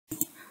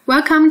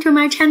Welcome to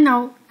my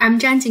channel. I'm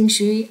Zhang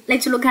Xu.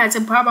 Let's look at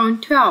the problem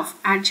 12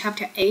 at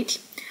chapter 8.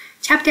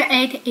 Chapter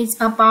 8 is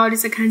about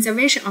the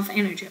conservation of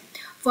energy.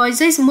 For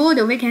this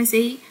model, we can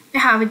see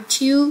we have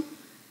two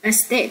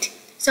states.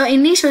 So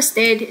initial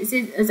state is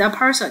the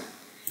person.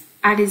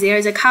 At there,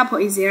 the couple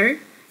is there.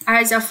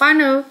 At the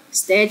final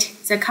state,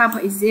 the couple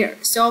is there.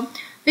 So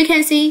we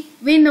can see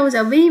we know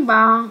the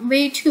V1,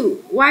 V2,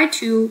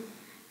 Y2,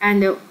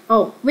 and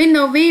we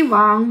know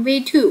V1,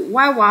 V2,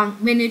 Y1.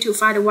 We need to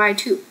find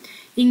Y2.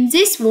 In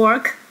this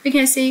work, we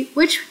can see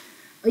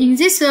in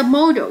this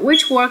model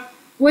which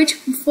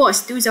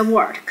force do the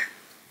work.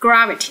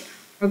 Gravity.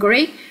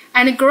 Agree?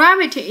 And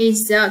gravity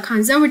is the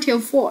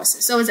conservative force.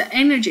 So the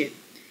energy,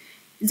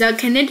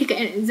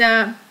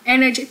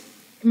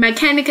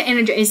 mechanical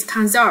energy is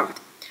conserved.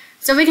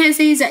 So we can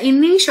see the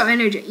initial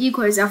energy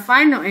equals the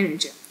final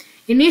energy.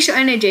 Initial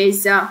energy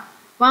is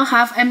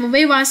 1/2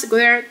 mv1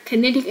 squared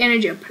kinetic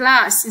energy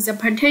plus the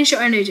potential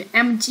energy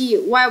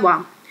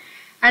mgy1,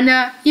 and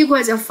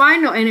equals the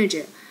final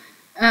energy,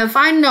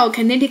 final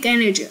kinetic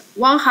energy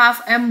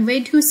 1/2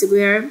 mv2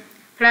 squared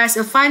plus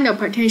the final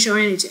potential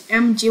energy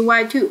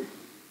mgy2.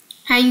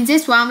 And in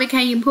this one, we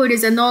can input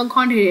the known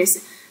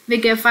quantities. We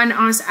get final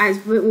answer as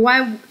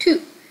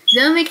y2.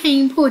 Then we can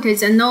input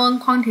the known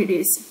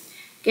quantities.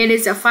 Get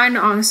the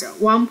final answer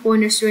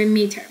 1.3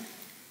 meter.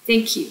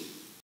 Thank you.